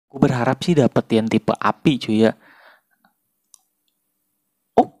Aku berharap sih dapet yang tipe api cuy ya.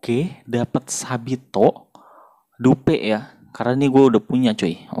 Oke, dapet Sabito, Dupe ya. Karena ini gue udah punya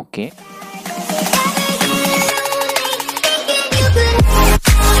cuy. Oke.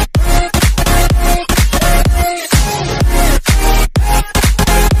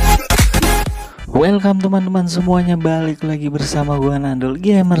 Welcome teman-teman semuanya, balik lagi bersama gue Naandull,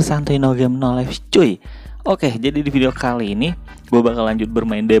 gamer santai no game no life cuy. Oke, jadi di video kali ini gue bakal lanjut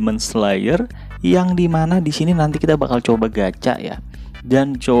bermain Demon Slayer, yang dimana di sini nanti kita bakal coba gacha ya,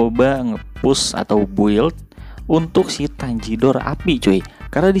 dan coba nge-push atau build untuk si Tanjidor api cuy.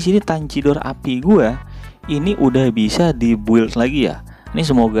 Karena di sini Tanjidor api gue ini udah bisa di build lagi ya. Ini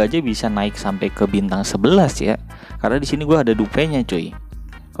semoga aja bisa naik sampai ke bintang 11 ya. Karena di sini gue ada dupenya cuy.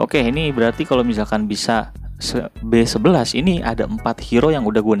 Oke, ini berarti kalau misalkan bisa B11, ini ada 4 hero yang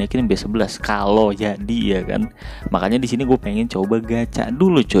udah gue naikin B11 kalau jadi ya kan. Makanya di sini gue pengen coba gacha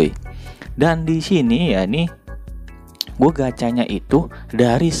dulu cuy. Dan di sini ya nih gue gacanya itu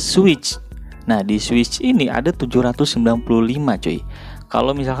dari Switch. Nah, di Switch ini ada 795 cuy.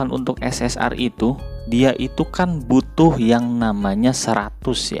 Kalau misalkan untuk SSR itu dia itu kan butuh yang namanya 100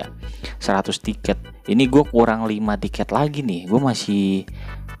 ya. 100 tiket. Ini gue kurang 5 tiket lagi nih. Gue masih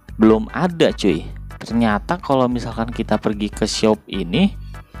belum ada cuy. Ternyata kalau misalkan kita pergi ke shop ini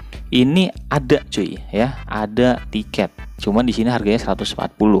ada cuy ya, ada tiket. Cuman di sini harganya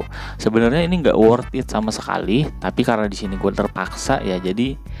 140. Sebenarnya ini nggak worth it sama sekali, tapi karena di sini gue terpaksa ya,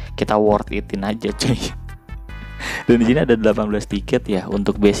 jadi kita worth itin aja cuy. Dan di sini ada 18 tiket ya.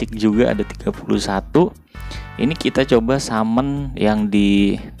 Untuk basic juga ada 31. Ini kita coba summon yang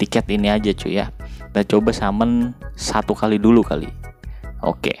di tiket ini aja cuy ya. Kita coba summon 1 kali dulu kali.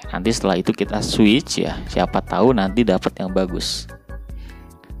 Oke, nanti setelah itu kita switch ya. Siapa tahu nanti dapat yang bagus.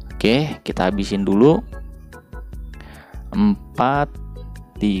 Oke, kita habisin dulu. 4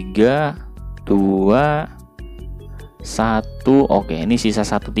 3 2 1. Oke, ini sisa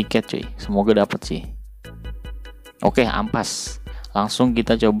 1 tiket cuy. Semoga dapat sih. Oke, ampas. Langsung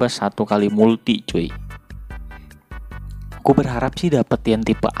kita coba 1 kali multi cuy. Aku berharap sih dapat yang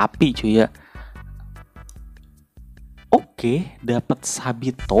tipe api cuy ya. Oke, dapat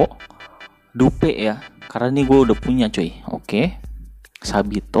Sabito, Dupe ya. Karena ini gue udah punya cuy. Oke,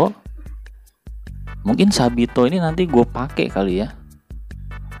 Sabito. Mungkin Sabito ini nanti gue pakai kali ya.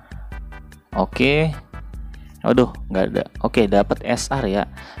 Oke. Aduh, nggak ada. Oke, dapat SR ya.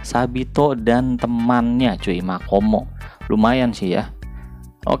 Sabito dan temannya cuy, Makomo. Lumayan sih ya.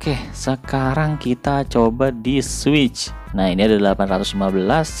 Oke, sekarang kita coba di switch. Nah, ini ada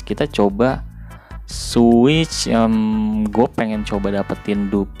 815. Kita coba switch. Gue pengen coba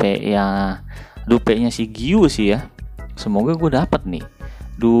dapetin dupenya si Gyu sih ya. Semoga gue dapet nih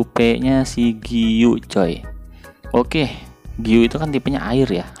dupenya si Gyu coy. Oke, Gyu itu kan tipenya air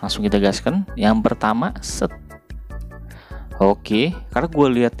ya. Langsung kita gaskan. Yang pertama set. Oke, karena gue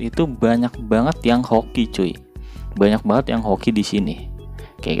lihat itu banyak banget yang Hoki cuy. Banyak banget yang Hoki di sini.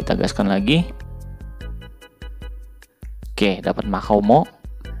 Oke, kita gaskan lagi. Oke, dapat Makomo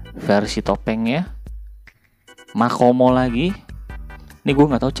versi topengnya. Makomo lagi. Ini gue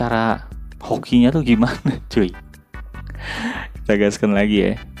nggak tahu cara hokinya tuh gimana cuy. Kita gaskan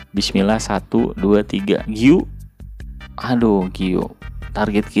lagi ya. Bismillah, 1 2 3. Gyu. Aduh, Gyu.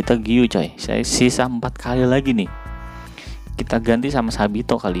 Target kita Gyu coy. Saya sisa 4 kali lagi nih. Kita ganti sama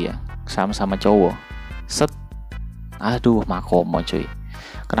Sabito kali ya. Sama-sama cowok. Set. Aduh, Makomo cuy.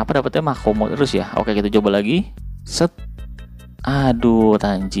 Kenapa dapetnya Makomo terus ya? Oke, kita coba lagi. Set. Aduh,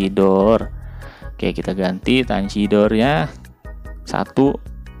 Tanjidor. Oke, kita ganti Tanjidornya. 1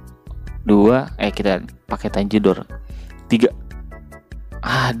 2. Kita pakai Tanjidor 3.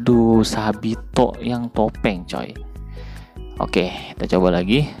 Aduh, Sabito yang topeng coy. Oke, kita coba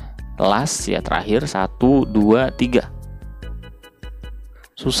lagi. Last ya, terakhir. 1 2 3.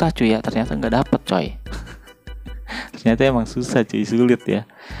 Susah cuy ya, ternyata nggak dapet coy. Ternyata emang susah cuy, sulit ya.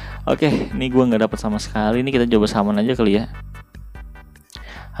 Oke, ini gua nggak dapet sama sekali. Ini kita coba summon aja kali ya.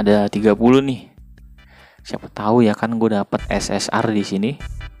 Ada 30 nih. Siapa tahu ya kan gue dapet SSR di sini.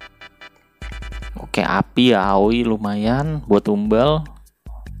 Oke, api ya, Aoi lumayan buat tumbal.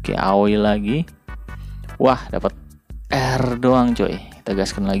 Oke, Aoi lagi. Wah, dapat R doang coy. Kita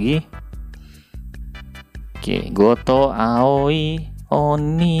gaskan lagi. Oke, Goto, Aoi,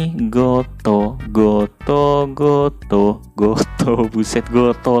 Oni, Goto. Buset,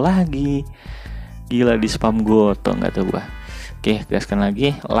 Goto lagi. Gila, di spam Goto nggak tuh gua. Oke, gaskan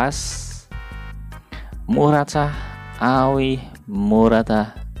lagi. Last Murata, Aoi,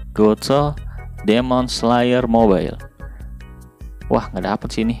 Murata, Goto, Demon Slayer Mobile. Wah, nggak dapet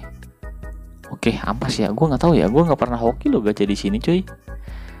sini. Oke, ampas ya. Gue nggak tahu ya. Gue nggak pernah hoki lo gacha di sini, cuy.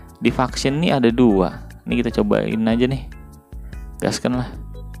 Di faction nih ada 2. Ini kita cobain aja nih. Gaskan lah.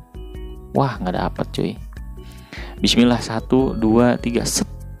 Wah, nggak dapet cuy. Bismillah, 1, 2, 3, set.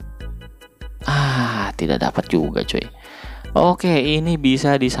 Tidak dapat juga cuy. Oke, ini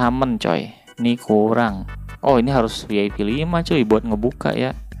bisa disummon coy. Ini kurang. Oh, ini harus VIP 5 cuy buat ngebuka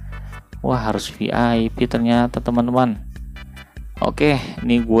ya. Wah, harus VIP ternyata teman-teman. Oke,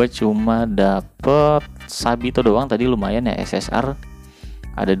 ini gue cuma dapet Sabito doang. Tadi lumayan ya, SSR.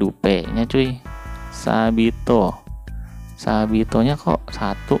 Ada dupe-nya cuy. Sabitonya kok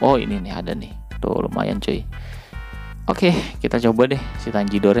 1. Oh, ini nih ada nih. Tuh lumayan cuy. Oke, kita coba deh si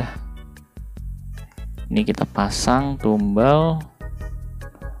Tanjidor ya. Ini kita pasang tumbal.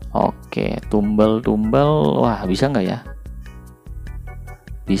 Oke, tumbal. Wah, bisa nggak ya?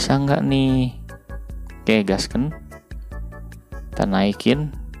 Bisa nggak nih? Oke, gasken. Kita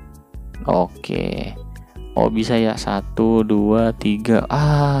naikin. Oke. Oh, bisa ya. 1, 2, 3.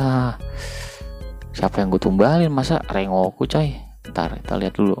 Siapa yang gue tumbalin? Masa Rengoku coy? Ntar kita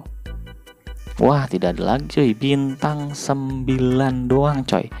lihat dulu. Wah, tidak ada lagi coy. Bintang 9 doang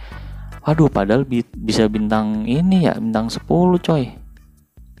coy. Waduh, padahal bisa bintang ini ya, bintang 10 coy.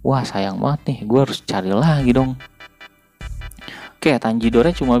 Wah, sayang banget nih, gue harus cari lagi dong. Oke,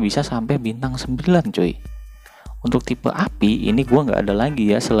 Tanjidornya cuma bisa sampai bintang 9 coy. Untuk tipe api ini gue nggak ada lagi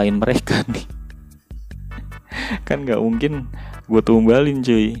ya selain mereka nih. Kan nggak mungkin gue tumbalin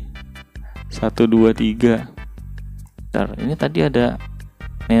cuy. 1, 2, 3. Ntar, ini tadi ada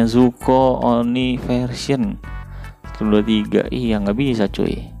Nezuko Oni version 1, 2, 3. Iya, nggak bisa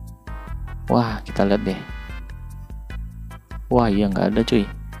cuy. Wah, kita lihat deh. Wah, iya nggak ada cuy.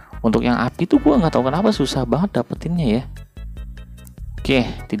 Untuk yang api tuh gue nggak tahu kenapa susah banget dapetinnya ya. Oke,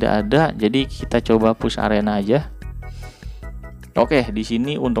 tidak ada. Jadi kita coba push arena aja. Oke, di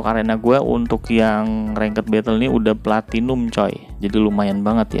sini untuk arena gue untuk yang ranked battle ini udah platinum coy. Jadi lumayan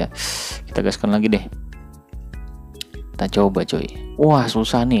banget ya. Kita gaskan lagi deh. Kita coba coy. Wah,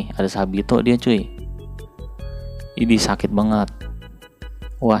 susah nih. Ada Sabito dia cuy. Ini sakit banget.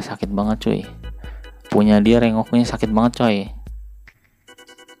 Wah, sakit banget cuy. Punya dia Rengoknya sakit banget coy.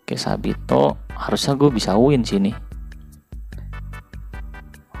 Oke, Sabito. Harusnya gue bisa win sini.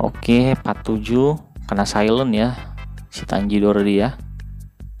 Oke, 47. Kena silent ya si Tanjidor dia.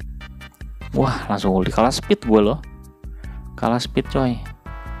 Wah, langsung ulti. Kalah speed gue loh. Kalah speed coy.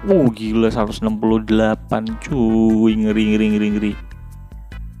 Gila, 168 cuy. Ngeri.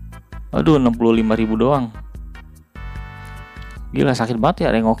 Aduh, 65.000 doang. Gila, sakit banget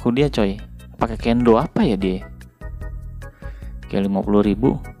ya Rengoku dia coy. Pakai kendo apa ya dia? Kayak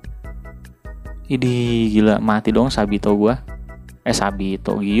 50.000. Idih, gila, mati dong Sabito gua.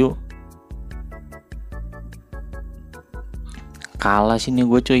 Sabito Giyu. Kalah sini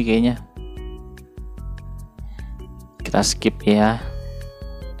gue cuy kayaknya. Kita skip ya.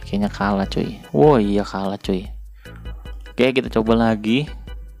 Kayaknya kalah cuy. Wah, iya kalah cuy. Oke, kita coba lagi.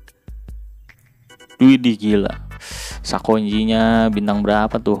 Widih, gila. Sakonjinya bintang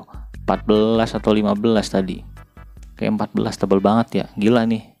berapa tuh? 14 atau 15 tadi. Kayak 14, tebal banget ya. Gila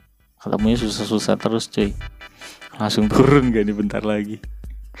nih. Ketemunya susah-susah terus cuy. Langsung turun gak nih bentar lagi.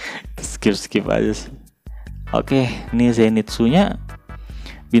 Skip aja sih. Oke, ini Zenitsu-nya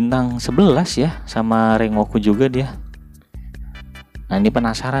bintang 11 ya. Sama Rengoku juga dia. Nah, ini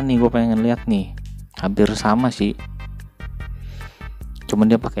penasaran nih, gue pengen lihat nih. Hampir sama sih. Cuman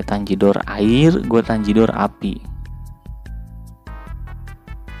dia pakai Tanjidor air, gue Tanjidor api.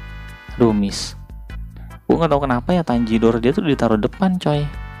 Aduh, miss. Gue nggak tahu kenapa ya Tanjidor dia tuh ditaruh depan coy.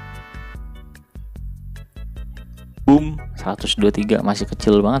 Boom, 123, masih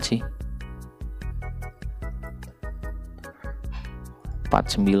kecil banget sih.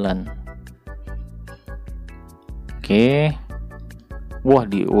 49. Oke. Wah,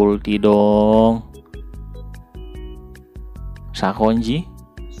 di ulti dong. Sakonji.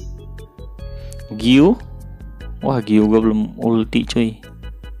 Giyu. Wah, Giyu gue belum ulti cuy.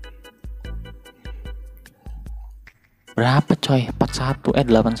 Berapa coy? 81,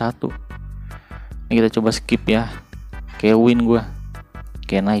 81. Ini kita coba skip ya. Kayak win gue.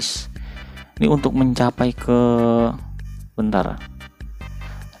 Kayak nice. Ini untuk mencapai ke bentar.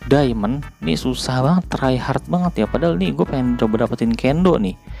 Diamond, ini susah banget, try hard banget ya. Padahal nih gue pengen coba dapetin kendo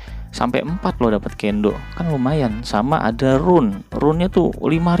nih. Sampai 4 loh dapet kendo. Kan lumayan. Sama ada rune. Rune-nya tuh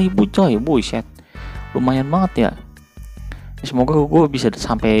 5.000 coy. Buset. Lumayan banget ya. Semoga gue bisa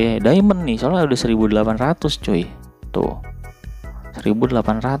sampai diamond nih. Soalnya udah 1.800 coy. Tuh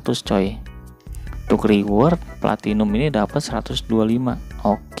 1.800 coy. Untuk reward platinum ini dapat 125.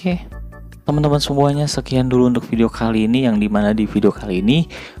 Oke. Teman-teman semuanya, sekian dulu untuk video kali ini. Yang dimana di video kali ini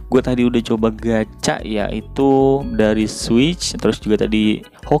gue tadi udah coba gacha, yaitu dari Switch, terus juga tadi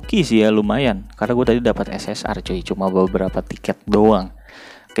hoki sih ya, lumayan. Karena gue tadi dapat SSR cuy, cuma beberapa tiket doang.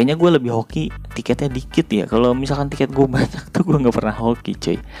 Kayaknya gue lebih hoki tiketnya dikit ya. Kalau misalkan tiket gue banyak tuh gue nggak pernah hoki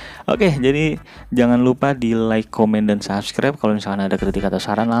cuy. Oke, jadi jangan lupa di like, komen, dan subscribe. Kalau misalkan ada kritik atau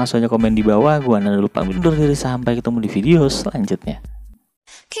saran langsung aja komen di bawah. Gue Naandull pamit undur diri, sampai ketemu di video selanjutnya.